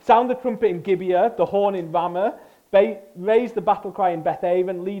Sound the trumpet in Gibeah, the horn in Ramah. Raise the battle cry in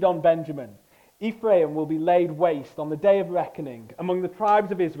Bethaven, lead on Benjamin. Ephraim will be laid waste on the day of reckoning. Among the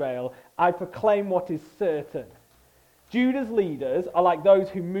tribes of Israel, I proclaim what is certain. Judah's leaders are like those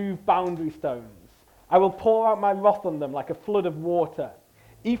who move boundary stones. I will pour out my wrath on them like a flood of water.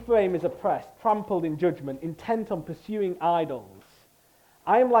 Ephraim is oppressed, trampled in judgment, intent on pursuing idols.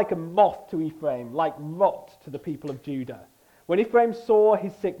 I am like a moth to Ephraim, like rot to the people of Judah. When Ephraim saw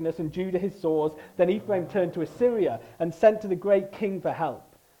his sickness and Judah his sores, then Ephraim turned to Assyria and sent to the great king for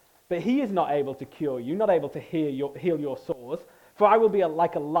help. But he is not able to cure you, not able to heal your sores. For I will be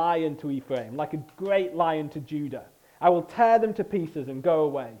like a lion to Ephraim, like a great lion to Judah. I will tear them to pieces and go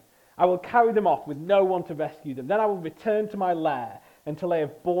away. I will carry them off with no one to rescue them. Then I will return to my lair until they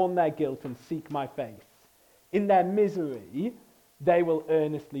have borne their guilt and seek my face. In their misery, they will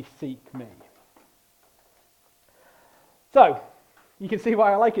earnestly seek me. So, you can see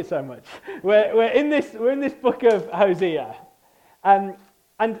why I like it so much. We're in this book of Hosea. And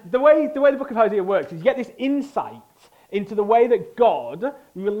the way the book of Hosea works is you get this insight into the way that God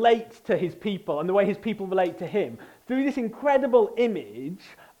relates to his people and the way his people relate to him through this incredible image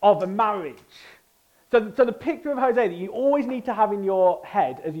of a marriage. So the picture of Hosea that you always need to have in your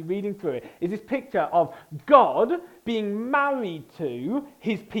head as you're reading through it is this picture of God being married to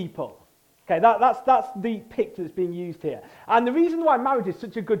his people. Okay, that's the picture that's being used here. And the reason why marriage is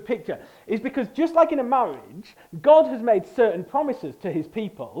such a good picture is because just like in a marriage, God has made certain promises to his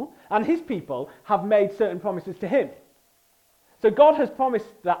people, and his people have made certain promises to him. So God has promised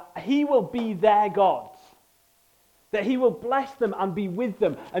that he will be their God, that he will bless them and be with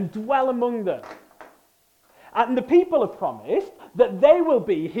them and dwell among them. And the people have promised that they will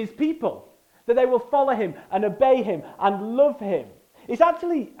be his people, that they will follow him and obey him and love him. It's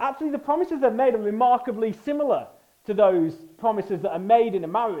actually the promises they've made are remarkably similar to those promises that are made in a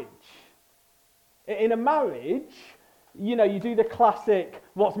marriage. In a marriage, you do the classic,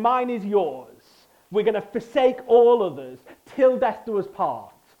 what's mine is yours. We're going to forsake all others till death do us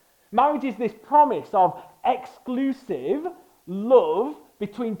part. Marriage is this promise of exclusive love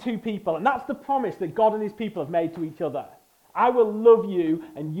between two people, and that's the promise that God and his people have made to each other. I will love you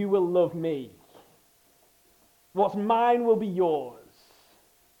and you will love me. What's mine will be yours.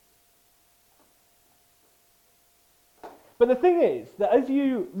 But the thing is that as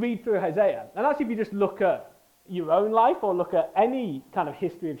you read through Hosea, and actually if you just look at your own life or look at any kind of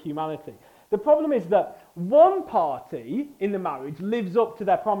history of humanity, the problem is that one party in the marriage lives up to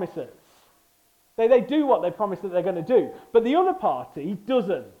their promises. They do what they promise that they're going to do, but the other party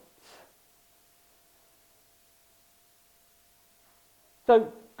doesn't.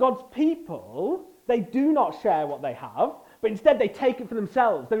 So God's people, they do not share what they have, but instead they take it for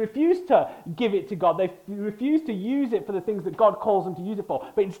themselves. They refuse to give it to God. They refuse to use it for the things that God calls them to use it for.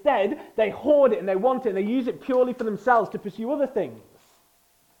 But instead, they hoard it and they want it and they use it purely for themselves to pursue other things.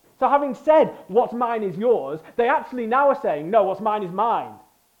 So having said, what's mine is yours, they actually now are saying, no, what's mine is mine.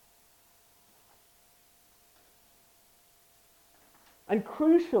 And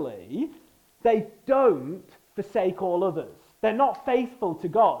crucially, they don't forsake all others. They're not faithful to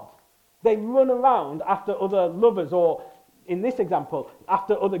God. They run around after other lovers, or in this example,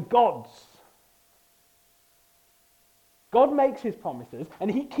 after other gods. God makes his promises, and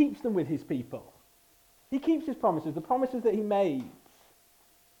he keeps them with his people. He keeps his promises, the promises that he made.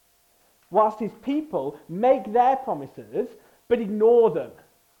 Whilst his people make their promises, but ignore them.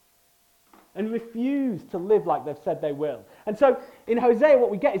 And refuse to live like they've said they will. And so in Hosea, what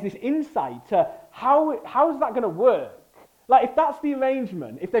we get is this insight to how is that going to work? Like if that's the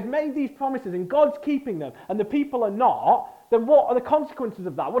arrangement, if they've made these promises and God's keeping them and the people are not, then what are the consequences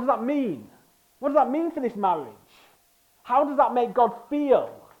of that? What does that mean? What does that mean for this marriage? How does that make God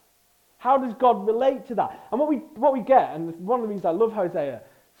feel? How does God relate to that? And what we get, and one of the reasons I love Hosea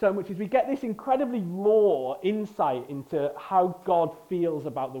so much, is we get this incredibly raw insight into how God feels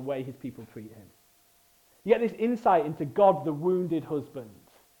about the way his people treat him. You get this insight into God, the wounded husband.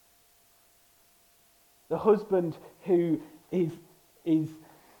 The husband who is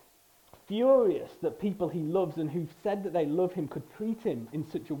furious that people he loves and who've said that they love him could treat him in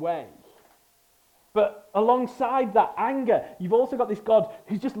such a way. But alongside that anger, you've also got this God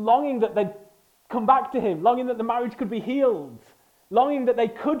who's just longing that they'd come back to him, longing that the marriage could be healed, longing that they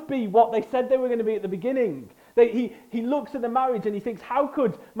could be what they said they were going to be at the beginning. He looks at the marriage and he thinks, how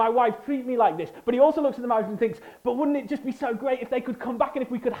could my wife treat me like this? But he also looks at the marriage and thinks, but wouldn't it just be so great if they could come back and if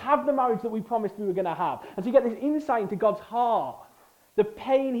we could have the marriage that we promised we were going to have? And so you get this insight into God's heart, the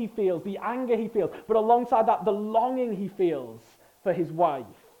pain he feels, the anger he feels, but alongside that, the longing he feels for his wife,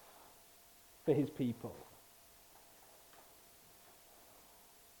 for his people.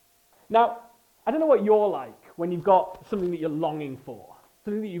 Now, I don't know what you're like when you've got something that you're longing for,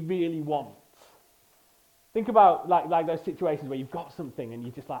 something that you really want. Think about like those situations where you've got something and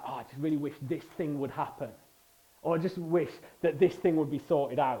you're just like, oh, I just really wish this thing would happen. Or I just wish that this thing would be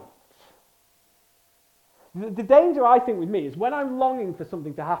sorted out. The danger, I think, with me is when I'm longing for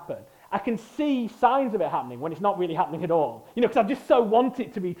something to happen, I can see signs of it happening when it's not really happening at all. You know, because I just so want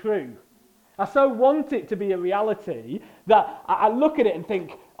it to be true. I so want it to be a reality that I look at it and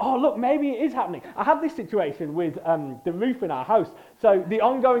think, oh, look, maybe it is happening. I had this situation with the roof in our house. So the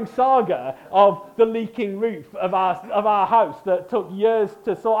ongoing saga of the leaking roof of our house that took years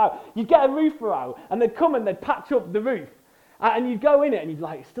to sort out. You'd get a roofer out and they'd come and they'd patch up the roof. And you'd go in it and you'd be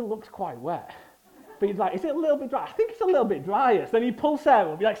like, it still looks quite wet. But he's like, is it a little bit dry? I think it's a little bit drier. So then he'd pull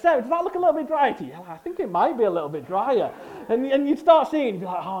Sarah and be like, Sarah, does that look a little bit drier to you? Like, I think it might be a little bit drier. And you'd start seeing it and be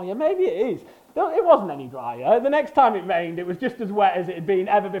like, oh yeah, maybe it is. It wasn't any drier. The next time it rained, it was just as wet as it had been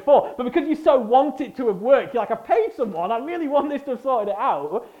ever before. But because you so want it to have worked, you're like, I paid someone, I really want this to have sorted it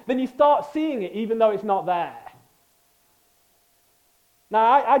out, then you start seeing it even though it's not there.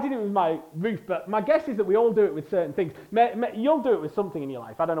 Now, I did it with my roof, but my guess is that we all do it with certain things. You'll do it with something in your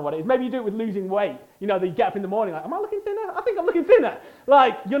life. I don't know what it is. Maybe you do it with losing weight. You know, that you get up in the morning like, am I looking thinner? I think I'm looking thinner.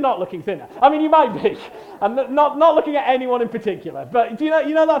 Like, you're not looking thinner. I mean, you might be. I'm not looking at anyone in particular. But do you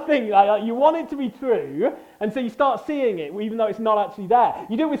know that thing? Like, you want it to be true, and so you start seeing it even though it's not actually there.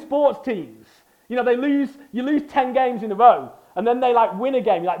 You do it with sports teams. You know, you lose 10 games in a row. And then they like win a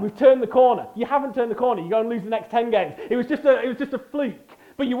game. You're like, we've turned the corner. You haven't turned the corner. You go and lose the next 10 games. It was just a fluke.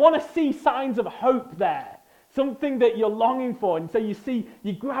 But you want to see signs of hope there. Something that you're longing for. And so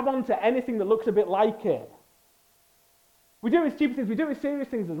you grab onto anything that looks a bit like it. We do it with stupid things. We do it with serious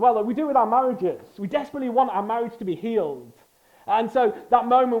things as well. Like we do it with our marriages. We desperately want our marriage to be healed. And so that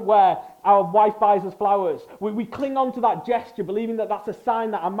moment where our wife buys us flowers, we cling on to that gesture, believing that that's a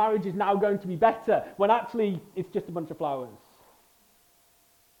sign that our marriage is now going to be better, when actually it's just a bunch of flowers.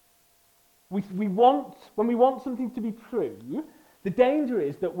 When we want something to be true, the danger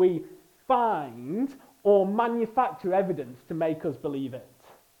is that we find or manufacture evidence to make us believe it,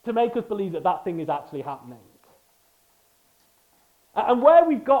 to make us believe that that thing is actually happening. And where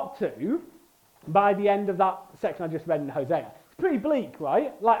we've got to, by the end of that section I just read in Hosea, it's pretty bleak,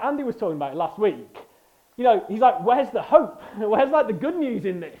 right? Like Andy was talking about it last week. You know, he's like, where's the hope? Where's like the good news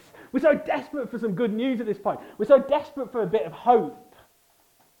in this? We're so desperate for some good news at this point. We're so desperate for a bit of hope.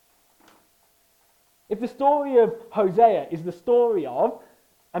 If the story of Hosea is the story of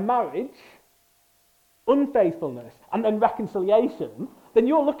a marriage, unfaithfulness, and then reconciliation, then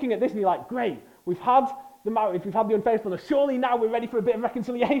you're looking at this and you're like, great, we've had the marriage, we've had the unfaithfulness, surely now we're ready for a bit of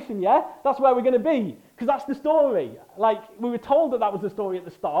reconciliation, yeah? That's where we're going to be, because that's the story. Like, we were told that was the story at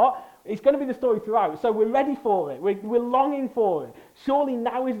the start, it's going to be the story throughout, so we're ready for it, we're longing for it. Surely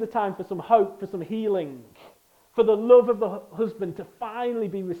now is the time for some hope, for some healing, for the love of the husband to finally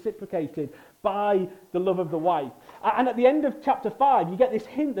be reciprocated by the love of the wife. And at the end of chapter 5, you get this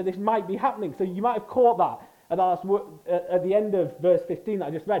hint that this might be happening. So you might have caught that at the end of verse 15 that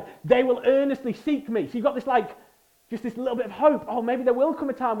I just read. They will earnestly seek me. So you've got this just this little bit of hope. Oh, maybe there will come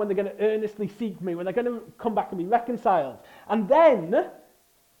a time when they're going to earnestly seek me, when they're going to come back and be reconciled. And then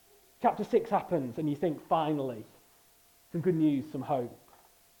chapter 6 happens and you think, finally, some good news, some hope.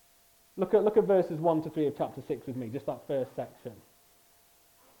 Look at verses 1 to 3 of chapter 6 with me, just that first section.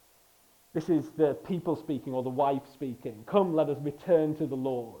 This is the people speaking, or the wife speaking. Come, let us return to the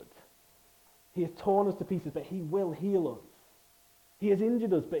Lord. He has torn us to pieces, but he will heal us. He has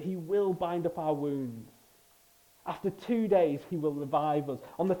injured us, but he will bind up our wounds. After 2 days, he will revive us.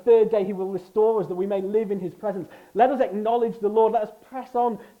 On the third day, he will restore us, that we may live in his presence. Let us acknowledge the Lord. Let us press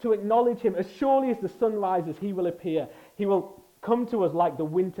on to acknowledge him. As surely as the sun rises, he will appear. He will come to us like the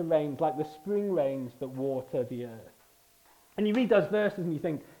winter rains, like the spring rains that water the earth. And you read those verses and you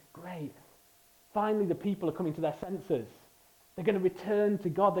think, great, finally the people are coming to their senses. They're going to return to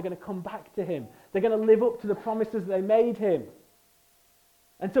God. They're going to come back to him. They're going to live up to the promises they made him.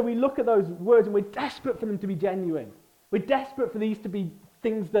 And so we look at those words and we're desperate for them to be genuine. We're desperate for these to be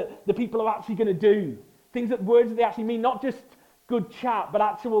things that the people are actually going to do. Words that they actually mean, not just good chat, but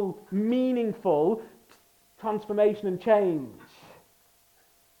actual meaningful transformation and change.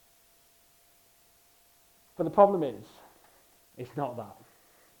 But the problem is, it's not that.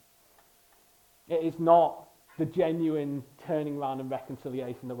 It is not the genuine turning around and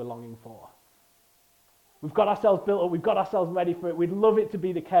reconciliation that we're longing for. We've got ourselves built up, we've got ourselves ready for it, we'd love it to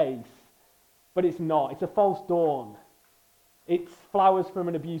be the case, but it's not. It's a false dawn. It's flowers from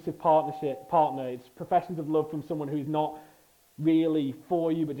an abusive partner, it's professions of love from someone who's not really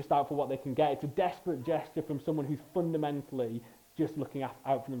for you but just out for what they can get. It's a desperate gesture from someone who's fundamentally just looking out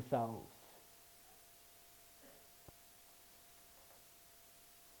for themselves.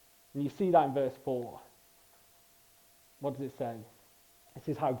 And you see that in verse 4. What does it say? This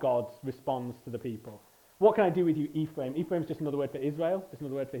is how God responds to the people. What can I do with you, Ephraim? Ephraim is just another word for Israel, just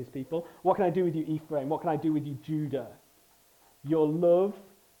another word for his people. What can I do with you, Ephraim? What can I do with you, Judah? Your love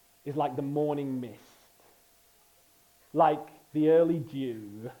is like the morning mist, like the early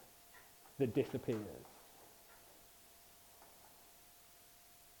dew that disappears.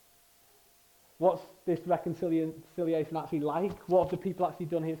 What's this reconciliation actually like? What have the people actually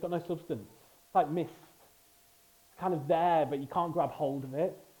done here? It's got no substance. It's like mist. It's kind of there, but you can't grab hold of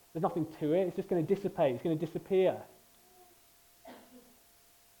it. There's nothing to it. It's just going to dissipate. It's going to disappear.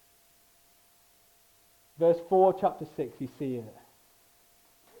 Verse 4, chapter 6, you see it.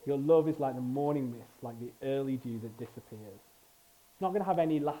 Your love is like the morning mist, like the early dew that disappears. It's not going to have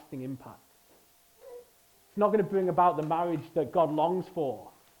any lasting impact. It's not going to bring about the marriage that God longs for,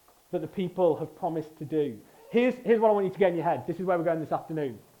 that the people have promised to do. Here's what I want you to get in your head. This is where we're going this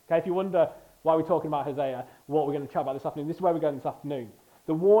afternoon. Okay, if you wonder why we're talking about Hosea, what we're going to chat about this afternoon, this is where we're going this afternoon.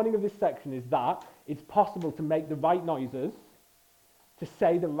 The warning of this section is that it's possible to make the right noises, to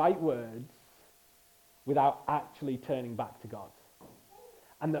say the right words, without actually turning back to God.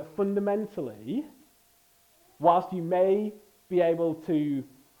 And that fundamentally, whilst you may be able to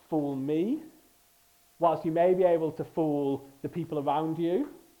fool me, whilst you may be able to fool the people around you,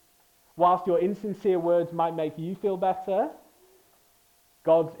 whilst your insincere words might make you feel better,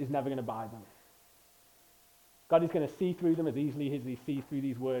 God is never going to buy them. God is going to see through them as easily as he sees through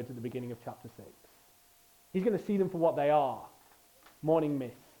these words at the beginning of chapter 6. He's going to see them for what they are. Morning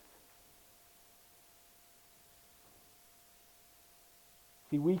mist.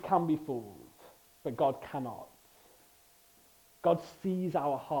 See, we can be fooled, but God cannot. God sees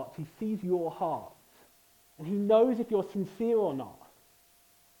our hearts. He sees your heart. And he knows if you're sincere or not.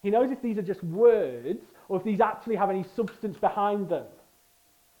 He knows if these are just words or if these actually have any substance behind them.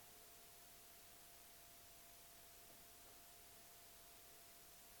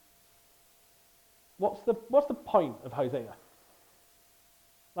 What's the point of Hosea?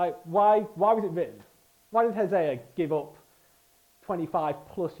 Like, why was it written? Why did Hosea give up 25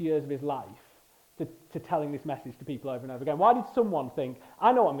 plus years of his life to telling this message to people over and over again? Why did someone think,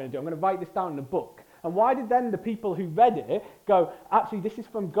 I know what I'm going to do, I'm going to write this down in a book? And why did then the people who read it go, actually this is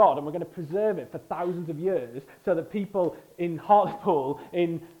from God and we're going to preserve it for thousands of years so that people in Hartlepool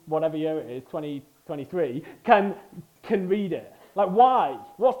in whatever year it is, 2023, can read it? Like, why?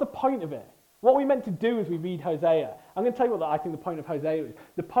 What's the point of it? What are we meant to do as we read Hosea? I'm going to tell you what I think the point of Hosea is.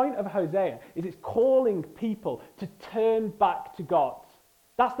 The point of Hosea is it's calling people to turn back to God.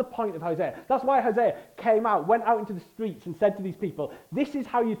 That's the point of Hosea. That's why Hosea went out into the streets and said to these people, this is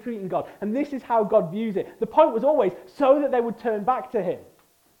how you're treating God, and this is how God views it. The point was always so that they would turn back to him.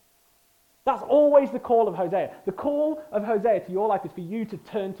 That's always the call of Hosea. The call of Hosea to your life is for you to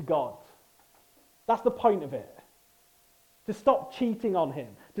turn to God. That's the point of it. To stop cheating on him.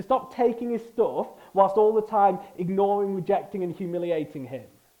 To stop taking his stuff whilst all the time ignoring, rejecting, and humiliating him.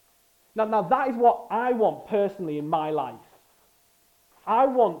 Now that is what I want personally in my life. I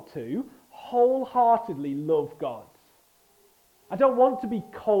want to wholeheartedly love God. I don't want to be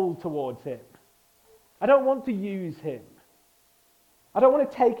cold towards him. I don't want to use him. I don't want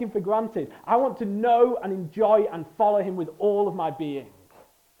to take him for granted. I want to know and enjoy and follow him with all of my being.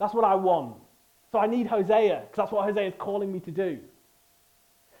 That's what I want. So I need Hosea, because that's what Hosea is calling me to do.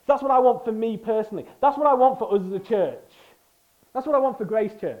 So that's what I want for me personally. That's what I want for us as a church. That's what I want for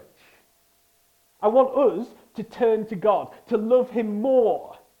Grace Church. I want us to turn to God, to love him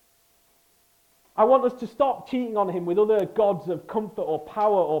more. I want us to stop cheating on him with other gods of comfort or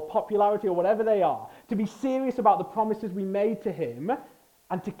power or popularity or whatever they are, to be serious about the promises we made to him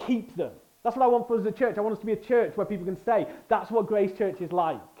and to keep them. That's what I want for us as a church. I want us to be a church where people can say, that's what Grace Church is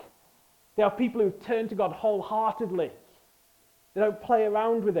like. They are people who turn to God wholeheartedly. They don't play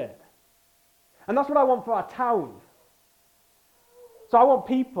around with it. And that's what I want for our town. So I want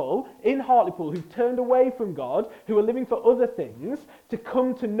people in Hartlepool who've turned away from God, who are living for other things, to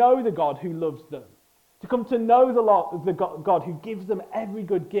come to know the God who loves them. To come to know the God who gives them every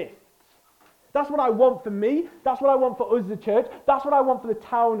good gift. That's what I want for me. That's what I want for us as a church. That's what I want for the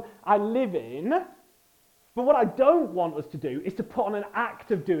town I live in. But what I don't want us to do is to put on an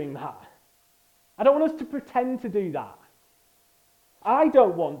act of doing that. I don't want us to pretend to do that. I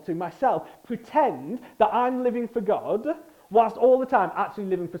don't want to, myself, pretend that I'm living for God whilst all the time actually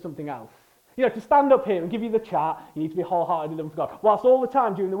living for something else. You know, to stand up here and give you the chat, you need to be wholeheartedly living for God, whilst all the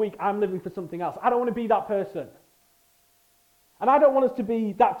time during the week I'm living for something else. I don't want to be that person. And I don't want us to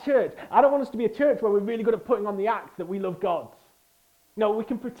be that church. I don't want us to be a church where we're really good at putting on the act that we love God. No, we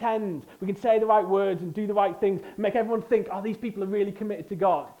can pretend, we can say the right words and do the right things, and make everyone think, oh, these people are really committed to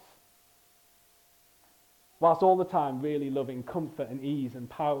God. Whilst all the time really loving comfort and ease and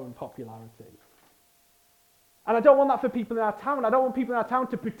power and popularity. And I don't want that for people in our town. I don't want people in our town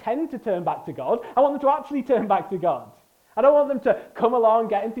to pretend to turn back to God. I want them to actually turn back to God. I don't want them to come along,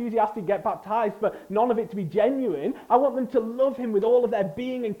 get enthusiastic, get baptized, but none of it to be genuine. I want them to love him with all of their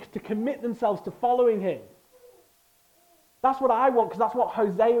being and to commit themselves to following him. That's what I want, because that's what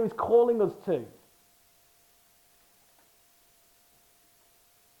Hosea is calling us to.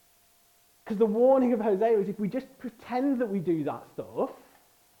 Because the warning of Hosea is if we just pretend that we do that stuff,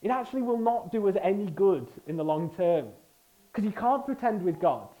 it actually will not do us any good in the long term. Because you can't pretend with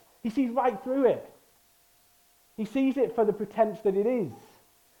God. He sees right through it. He sees it for the pretense that it is.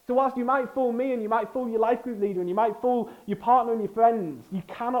 So whilst you might fool me and you might fool your life group leader and you might fool your partner and your friends, you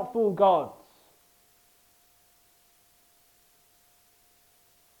cannot fool God.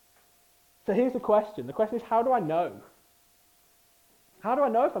 So here's the question. The question is, how do I know? How do I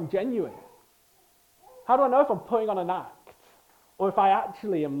know if I'm genuine? How do I know if I'm putting on an act? Or if I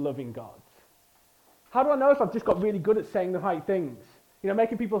actually am loving God? How do I know if I've just got really good at saying the right things?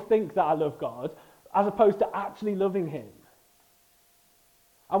 Making people think that I love God, as opposed to actually loving him.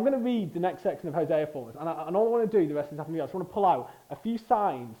 I'm going to read the next section of Hosea for us, and all I want to do the rest of this afternoon, I just want to pull out a few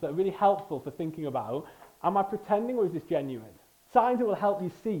signs that are really helpful for thinking about, am I pretending or is this genuine? Signs that will help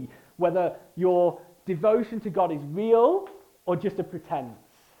you see whether your devotion to God is real or just a pretense.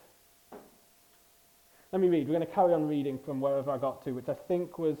 Let me read. We're going to carry on reading from wherever I got to, which I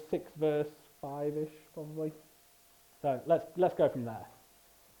think was 6 verse 5-ish, probably. So let's go from there.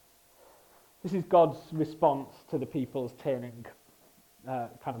 This is God's response to the people's turning kind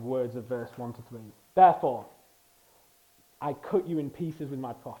of words of verse 1 to 3. Therefore, I cut you in pieces with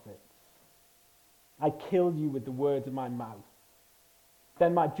my prophets. I killed you with the words of my mouth.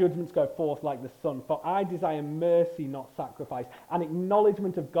 Then my judgments go forth like the sun, for I desire mercy, not sacrifice, an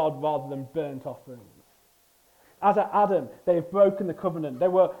acknowledgement of God rather than burnt offerings. As at Adam, they have broken the covenant. They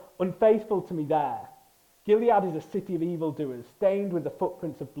were unfaithful to me there. Gilead is a city of evildoers, stained with the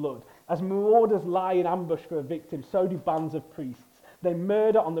footprints of blood. As marauders lie in ambush for a victim, so do bands of priests. They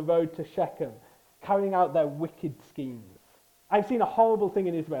murder on the road to Shechem, carrying out their wicked schemes. I've seen a horrible thing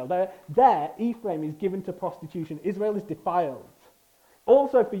in Israel. There, Ephraim is given to prostitution. Israel is defiled.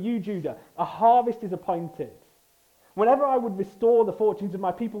 Also for you, Judah, a harvest is appointed. Whenever I would restore the fortunes of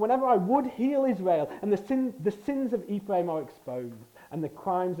my people, whenever I would heal Israel, and the sins of Ephraim are exposed, and the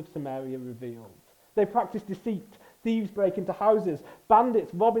crimes of Samaria revealed. They practice deceit, thieves break into houses,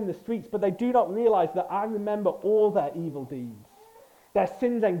 bandits rob in the streets, but they do not realize that I remember all their evil deeds. Their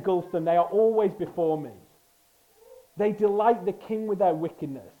sins engulf them, they are always before me. They delight the king with their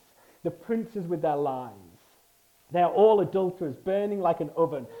wickedness, the princes with their lies. They are all adulterers, burning like an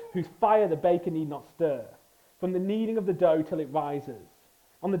oven, whose fire the baker need not stir. From the kneading of the dough till it rises.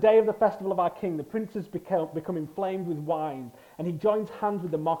 On the day of the festival of our king, the princes become inflamed with wine, and he joins hands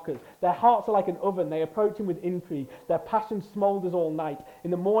with the mockers. Their hearts are like an oven, they approach him with intrigue. Their passion smoulders all night.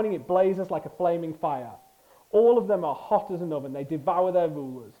 In the morning it blazes like a flaming fire. All of them are hot as an oven, they devour their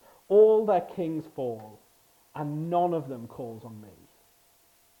rulers. All their kings fall, and none of them calls on me.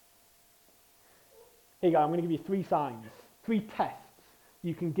 Here you go, I'm going to give you 3 signs, 3 tests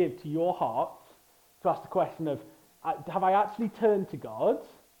you can give to your heart to ask the question of, have I actually turned to God,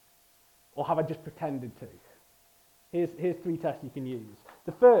 or have I just pretended to? Here's 3 tests you can use.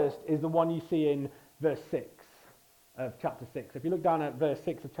 The first is the one you see in verse 6 of chapter 6. If you look down at verse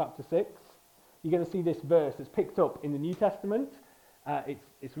 6 of chapter 6, you're going to see this verse that's picked up in the New Testament.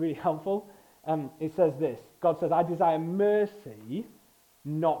 It's really helpful. It says this, God says, I desire mercy,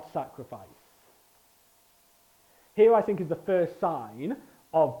 not sacrifice. Here I think is the first sign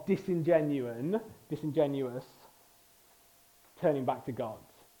of disingenuous turning back to God.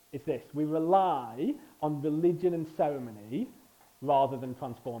 It's this: we rely on religion and ceremony rather than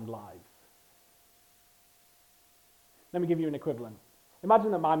transformed lives. Let me give you an equivalent.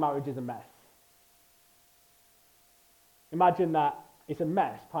 Imagine that my marriage is a mess. Imagine that it's a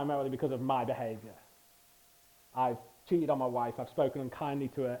mess primarily because of my behaviour. I've cheated on my wife, I've spoken unkindly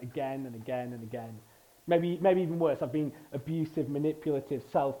to her again and again and again. Maybe even worse, I've been abusive, manipulative,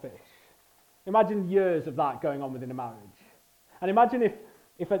 selfish. Imagine years of that going on within a marriage. And imagine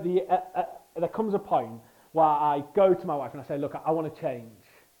if there comes a point where I go to my wife and I say, look, I want to change.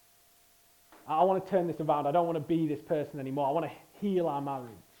 I want to turn this around. I don't want to be this person anymore. I want to heal our marriage.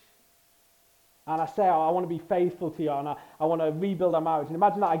 And I say, I want to be faithful to you, and I want to rebuild our marriage. And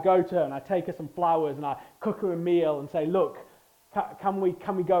imagine that I go to her and I take her some flowers and I cook her a meal and say, look, can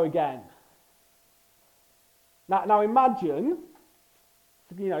we go again? Now imagine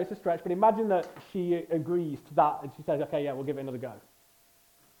it's a stretch, but imagine that she agrees to that and she says, okay, yeah, we'll give it another go.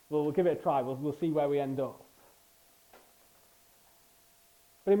 We'll give it a try. We'll see where we end up.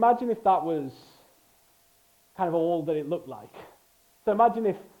 But imagine if that was kind of all that it looked like. So imagine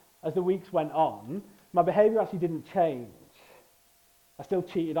if, as the weeks went on, my behaviour actually didn't change. I still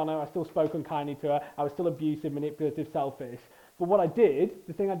cheated on her, I still spoke unkindly to her, I was still abusive, manipulative, selfish. But what I did,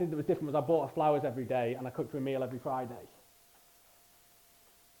 the thing I did that was different was I bought her flowers every day and I cooked her a meal every Friday.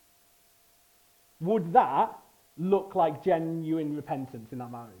 Would that look like genuine repentance in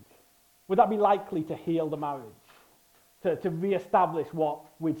that marriage? Would that be likely to heal the marriage? To re-establish what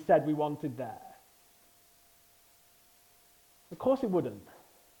we'd said we wanted there? Of course it wouldn't.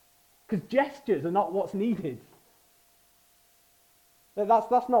 Because gestures are not what's needed.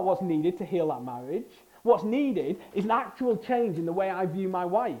 That's not what's needed to heal that marriage. What's needed is an actual change in the way I view my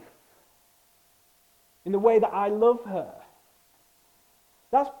wife. In the way that I love her.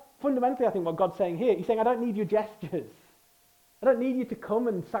 That's fundamentally, I think, what God's saying here. He's saying, I don't need your gestures. I don't need you to come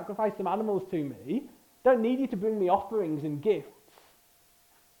and sacrifice some animals to me. I don't need you to bring me offerings and gifts.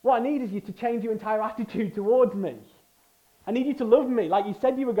 What I need is you to change your entire attitude towards me. I need you to love me like you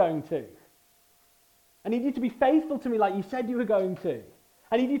said you were going to. I need you to be faithful to me like you said you were going to.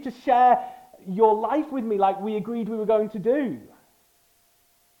 I need you to share your life with me like we agreed we were going to do.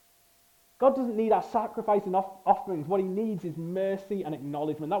 God doesn't need our sacrifice and offerings. What he needs is mercy and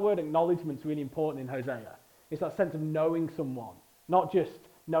acknowledgement. That word acknowledgement is really important in Hosea. It's that sense of knowing someone, not just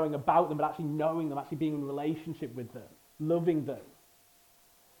knowing about them, but actually knowing them, actually being in relationship with them, loving them.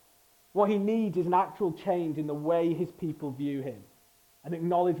 What he needs is an actual change in the way his people view him, an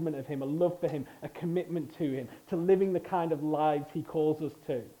acknowledgement of him, a love for him, a commitment to him, to living the kind of lives he calls us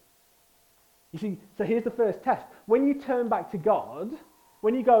to. You see, so here's the first test. When you turn back to God,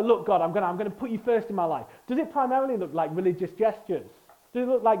 when you go, look, God, I'm going to put you first in my life, does it primarily look like religious gestures? Does it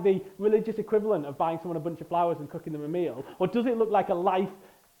look like the religious equivalent of buying someone a bunch of flowers and cooking them a meal? Or does it look like a life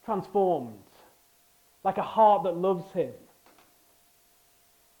transformed? Like a heart that loves him?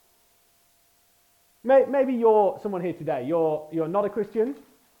 Maybe you're someone here today, you're not a Christian,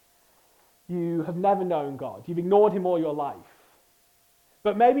 you have never known God, you've ignored him all your life.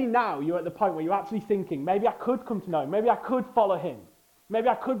 But maybe now you're at the point where you're actually thinking, maybe I could come to know him, maybe I could follow him, maybe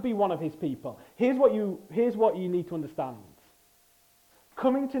I could be one of his people. Here's what you need to understand.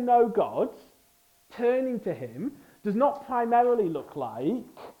 Coming to know God, turning to him, does not primarily look like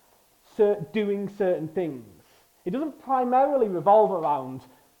doing certain things. It doesn't primarily revolve around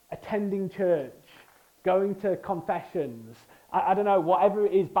attending church, going to confessions, I don't know, whatever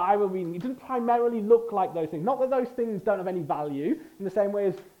it is, Bible reading. It doesn't primarily look like those things. Not that those things don't have any value, in the same way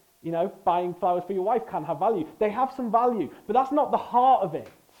as, buying flowers for your wife can have value. They have some value, but that's not the heart of it.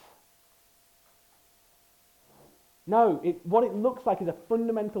 No, what it looks like is a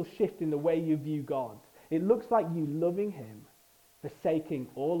fundamental shift in the way you view God. It looks like you loving him, forsaking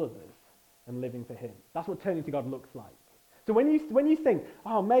all others, and living for him. That's what turning to God looks like. So when you think,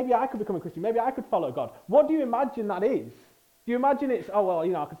 oh, maybe I could become a Christian, maybe I could follow God, what do you imagine that is? Do you imagine it's,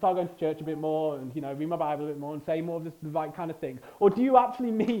 I could start going to church a bit more and, read my Bible a bit more and say more of the right kind of things? Or do you actually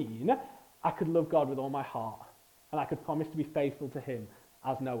mean I could love God with all my heart and I could promise to be faithful to him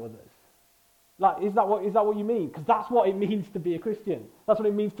as no others? Like, is that what you mean? Because that's what it means to be a Christian. That's what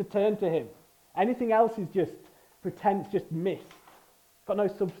it means to turn to him. Anything else is just pretense, just mist. It's got no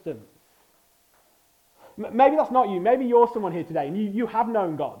substance. Maybe that's not you. Maybe you're someone here today and you have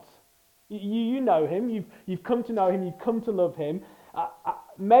known God. You know him. You've come to know him. You've come to love him.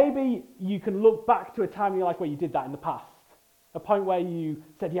 Maybe you can look back to a time in your life where you did that in the past. A point where you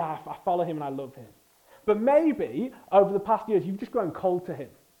said, yeah, I follow him and I love him. But maybe over the past years you've just grown cold to him.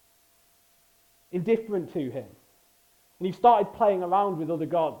 Indifferent to him. And you've started playing around with other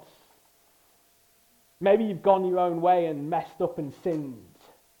gods. Maybe you've gone your own way and messed up and sinned.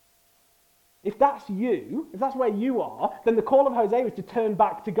 If that's you, if that's where you are, then the call of Hosea is to turn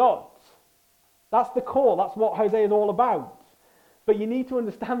back to God. That's the call. That's what Hosea is all about. But you need to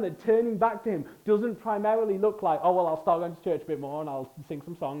understand that turning back to him doesn't primarily look like, I'll start going to church a bit more and I'll sing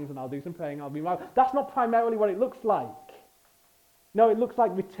some songs and I'll do some praying, I'll be right. That's not primarily what it looks like. No, it looks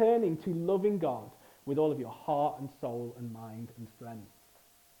like returning to loving God with all of your heart and soul and mind and strength.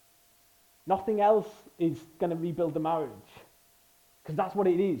 Nothing else is going to rebuild the marriage. Because that's what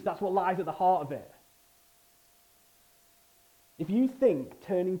it is. That's what lies at the heart of it. If you think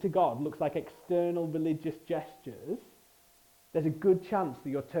turning to God looks like external religious gestures, there's a good chance that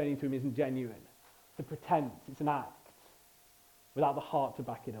your turning to him isn't genuine. It's a pretense. It's an act without the heart to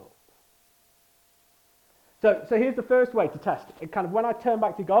back it up. So here's the first way to test. Kind of when I turn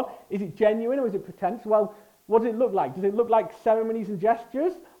back to God, is it genuine or is it pretense? Well, What does it look like? Does it look like ceremonies and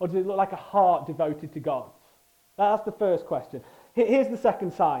gestures, or does it look like a heart devoted to God? That's the first question. Here's the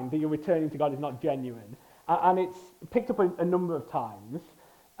second sign that your returning to God is not genuine. And it's picked up a number of times,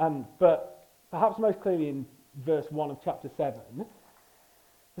 but perhaps most clearly in verse 1 of chapter 7.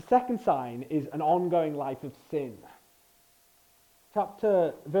 The second sign is an ongoing life of sin.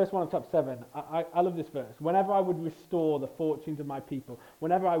 Verse 1 of chapter 7, I love this verse. Whenever I would restore the fortunes of my people,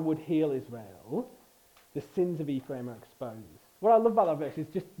 whenever I would heal Israel, the sins of Ephraim are exposed. What I love about that verse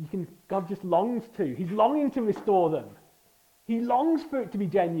is God just longs to. He's longing to restore them. He longs for it to be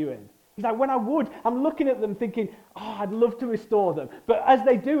genuine. He's like, when I would, I'm looking at them thinking, oh, I'd love to restore them. But as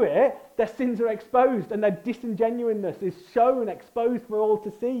they do it, their sins are exposed and their disingenuousness is shown, exposed for all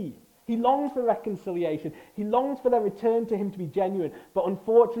to see. He longs for reconciliation. He longs for their return to him to be genuine. But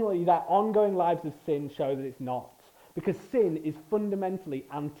unfortunately, their ongoing lives of sin show that it's not. Because sin is fundamentally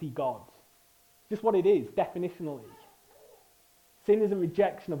anti-God. Just what it is, definitionally. Sin is a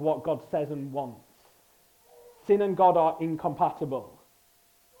rejection of what God says and wants. Sin and God are incompatible.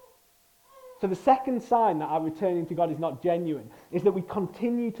 So the second sign that our returning to God is not genuine is that we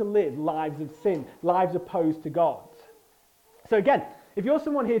continue to live lives of sin, lives opposed to God. So again, if you're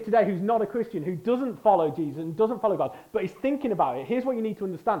someone here today who's not a Christian, who doesn't follow Jesus and doesn't follow God, but is thinking about it, here's what you need to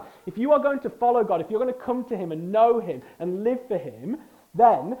understand. If you are going to follow God, if you're going to come to him and know him and live for him,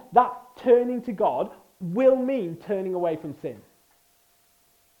 then that turning to God will mean turning away from sin.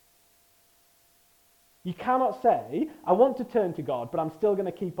 You cannot say, I want to turn to God, but I'm still going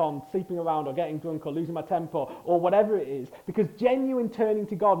to keep on sleeping around or getting drunk or losing my temper or whatever it is, because genuine turning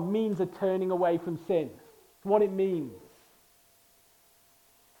to God means a turning away from sin. It's what it means.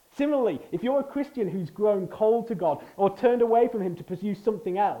 Similarly, if you're a Christian who's grown cold to God or turned away from him to pursue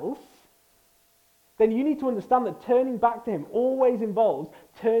something else, then you need to understand that turning back to him always involves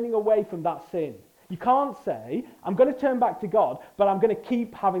turning away from that sin. You can't say, I'm going to turn back to God, but I'm going to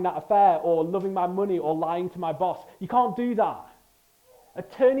keep having that affair or loving my money or lying to my boss. You can't do that. A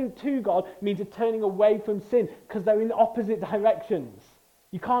turning to God means a turning away from sin because they're in opposite directions.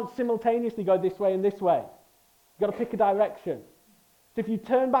 You can't simultaneously go this way and this way. You've got to pick a direction. So if you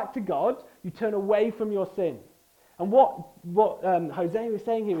turn back to God, you turn away from your sin. And what Hosea is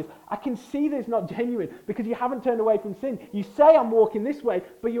saying here is, I can see that it's not genuine because you haven't turned away from sin. You say I'm walking this way,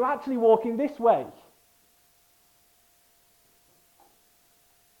 but you're actually walking this way.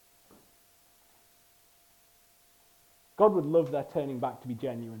 God would love their turning back to be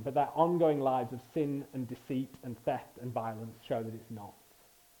genuine, but their ongoing lives of sin and deceit and theft and violence show that it's not.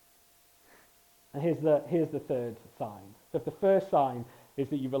 And here's the third sign. So if the first sign is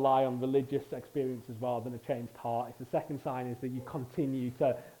that you rely on religious experiences rather than a changed heart, if the second sign is that you continue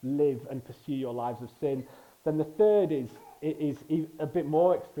to live and pursue your lives of sin, then the third is a bit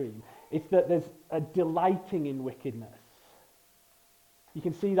more extreme. It's that there's a delighting in wickedness. You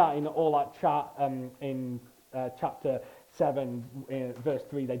can see that in all that chat in chapter 7, verse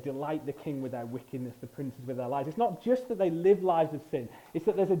 3. They delight the king with their wickedness, the princes with their lies. It's not just that they live lives of sin, it's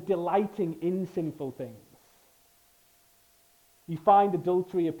that there's a delighting in sinful things. You find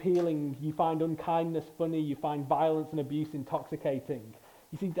adultery appealing, you find unkindness funny, you find violence and abuse intoxicating.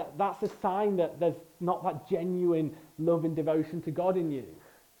 You see, that's a sign that there's not that genuine love and devotion to God in you.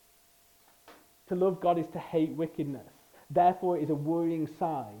 To love God is to hate wickedness. Therefore, it is a worrying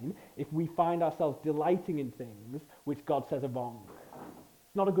sign if we find ourselves delighting in things which God says are wrong.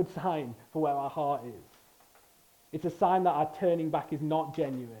 It's not a good sign for where our heart is. It's a sign that our turning back is not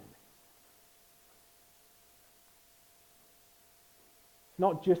genuine. It's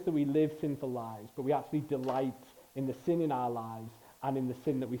not just that we live sinful lives, but we actually delight in the sin in our lives and in the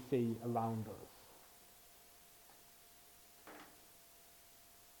sin that we see around us.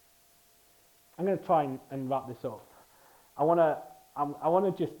 I'm going to try and wrap this up. I want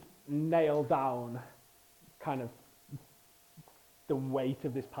to just nail down kind of the weight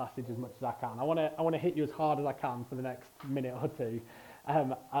of this passage as much as I can. I want to hit you as hard as I can for the next minute or two,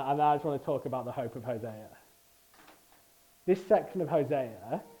 and I just want to talk about the hope of Hosea. This section of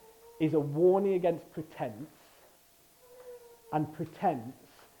Hosea is a warning against pretense, and pretense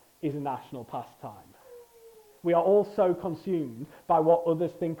is a national pastime. We are all so consumed by what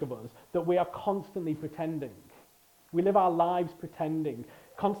others think of us that we are constantly pretending. We live our lives pretending,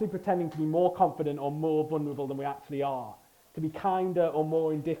 constantly pretending to be more confident or more vulnerable than we actually are, to be kinder or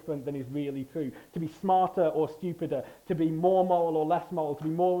more indifferent than is really true, to be smarter or stupider, to be more moral or less moral, to be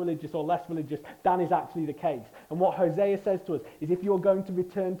more religious or less religious than is actually the case. And what Hosea says to us is if you're going to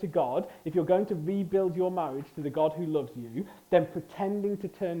return to God, if you're going to rebuild your marriage to the God who loves you, then pretending to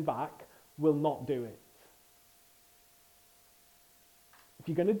turn back will not do it. If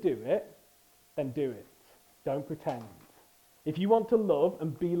you're going to do it, then do it. Don't pretend. If you want to love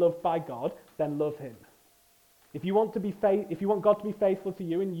and be loved by God, then love him. If you want God to be faithful to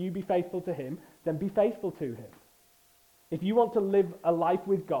you and you be faithful to him, then be faithful to him. If you want to live a life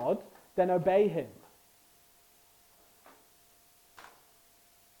with God, then obey him.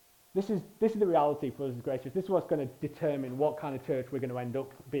 This is the reality for us as Gracious. This is what's going to determine what kind of church we're going to end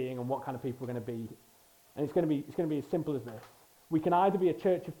up being and what kind of people we're going to be. And it's going to be as simple as this. We can either be a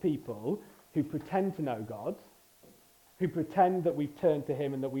church of people who pretend to know God, who pretend that we've turned to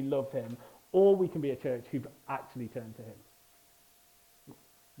him and that we love him, or we can be a church who've actually turned to him.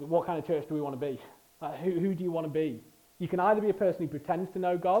 What kind of church do we want to be? Who do you want to be? You can either be a person who pretends to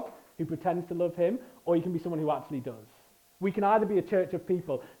know God, who pretends to love him, or you can be someone who actually does. We can either be a church of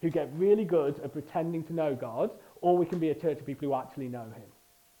people who get really good at pretending to know God, or we can be a church of people who actually know him,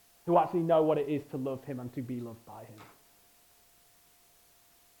 who actually know what it is to love him and to be loved by him.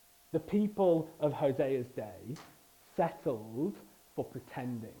 The people of Hosea's day settled for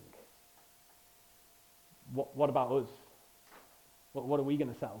pretending. What about us? What are we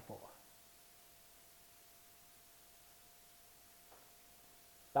going to settle for?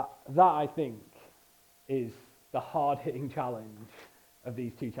 That I think is the hard-hitting challenge of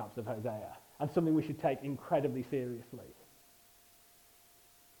these two chapters of Hosea, and something we should take incredibly seriously.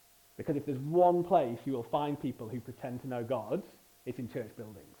 Because if there's one place you will find people who pretend to know God, it's in church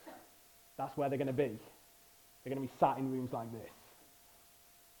buildings. That's where they're going to be. They're going to be sat in rooms like this.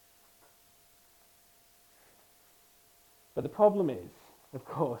 But the problem is, of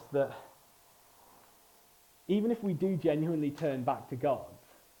course, that even if we do genuinely turn back to God,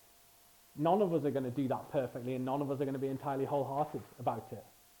 none of us are going to do that perfectly, and none of us are going to be entirely wholehearted about it.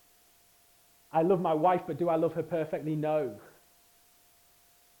 I love my wife, but do I love her perfectly? No.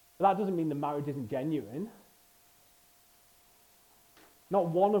 But that doesn't mean the marriage isn't genuine. Not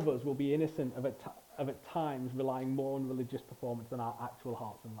one of us will be innocent of at times relying more on religious performance than our actual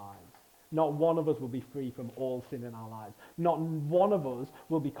hearts and lives. Not one of us will be free from all sin in our lives. Not one of us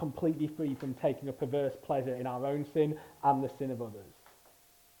will be completely free from taking a perverse pleasure in our own sin and the sin of others.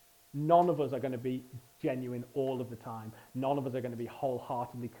 None of us are going to be genuine all of the time. None of us are going to be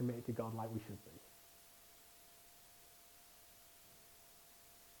wholeheartedly committed to God like we should be.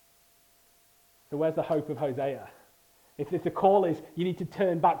 So where's the hope of Hosea? If the call is you need to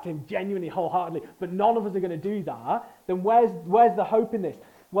turn back to him genuinely, wholeheartedly, but none of us are going to do that, then where's the hope in this?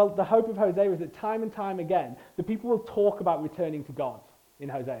 Well, the hope of Hosea is that time and time again, the people will talk about returning to God in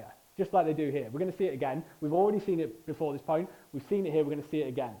Hosea, just like they do here. We're going to see it again. We've already seen it before this point. We've seen it here. We're going to see it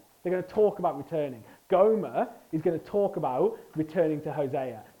again. They're going to talk about returning. Gomer is going to talk about returning to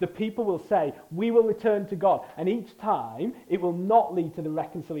Hosea. The people will say, we will return to God. And each time, it will not lead to the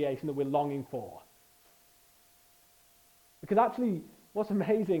reconciliation that we're longing for. Because actually, what's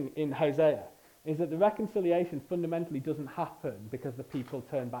amazing in Hosea is that the reconciliation fundamentally doesn't happen because the people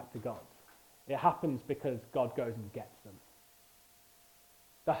turn back to God. It happens because God goes and gets them.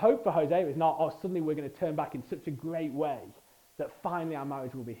 The hope for Hosea is not, suddenly we're going to turn back in such a great way that finally our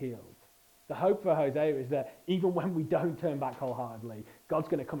marriage will be healed. The hope for Hosea is that even when we don't turn back wholeheartedly, God's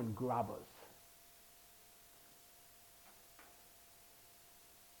going to come and grab us.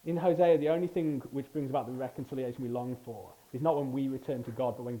 In Hosea, the only thing which brings about the reconciliation we long for is not when we return to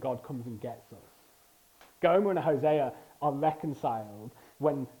God, but when God comes and gets us. Gomer and Hosea are reconciled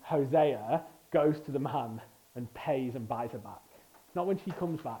when Hosea goes to the man and pays and buys her back. Not when she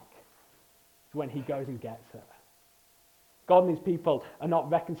comes back. It's when he goes and gets her. God and his people are not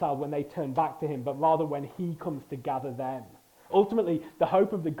reconciled when they turn back to him, but rather when he comes to gather them. Ultimately, the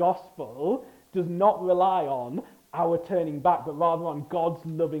hope of the gospel does not rely on our turning back, but rather on God's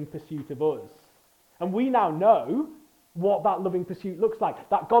loving pursuit of us. And we now know what that loving pursuit looks like.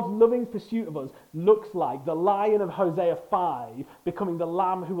 That God's loving pursuit of us looks like the lion of Hosea 5 becoming the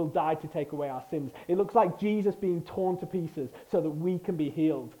lamb who will die to take away our sins. It looks like Jesus being torn to pieces so that we can be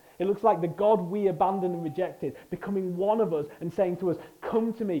healed. It looks like the God we abandoned and rejected becoming one of us and saying to us,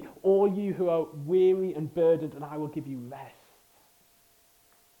 come to me, all you who are weary and burdened, and I will give you rest.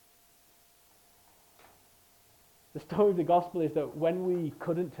 The story of the gospel is that when we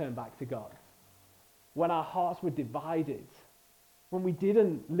couldn't turn back to God, when our hearts were divided, when we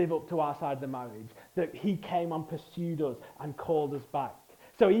didn't live up to our side of the marriage, that he came and pursued us and called us back.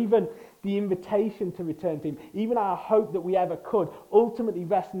 So even the invitation to return to him, even our hope that we ever could, ultimately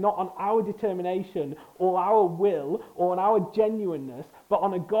rests not on our determination or our will or on our genuineness, but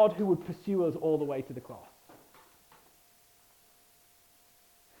on a God who would pursue us all the way to the cross.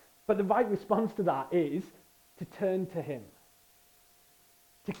 But the right response to that is to turn to him,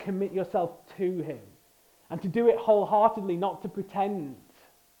 to commit yourself to him, and to do it wholeheartedly, not to pretend.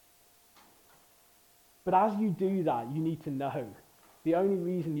 But as you do that, you need to know the only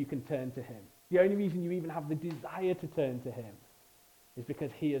reason you can turn to him, the only reason you even have the desire to turn to him, is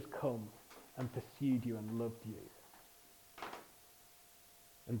because he has come and pursued you and loved you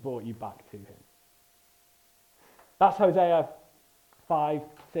and brought you back to him. That's Hosea 5,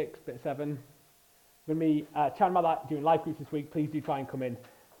 6, bit 7. We're going to be chatting about that during life groups this week. Please do try and come in.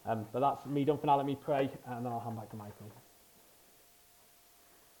 But that's me done for now. Let me pray, and then I'll hand back to Michael.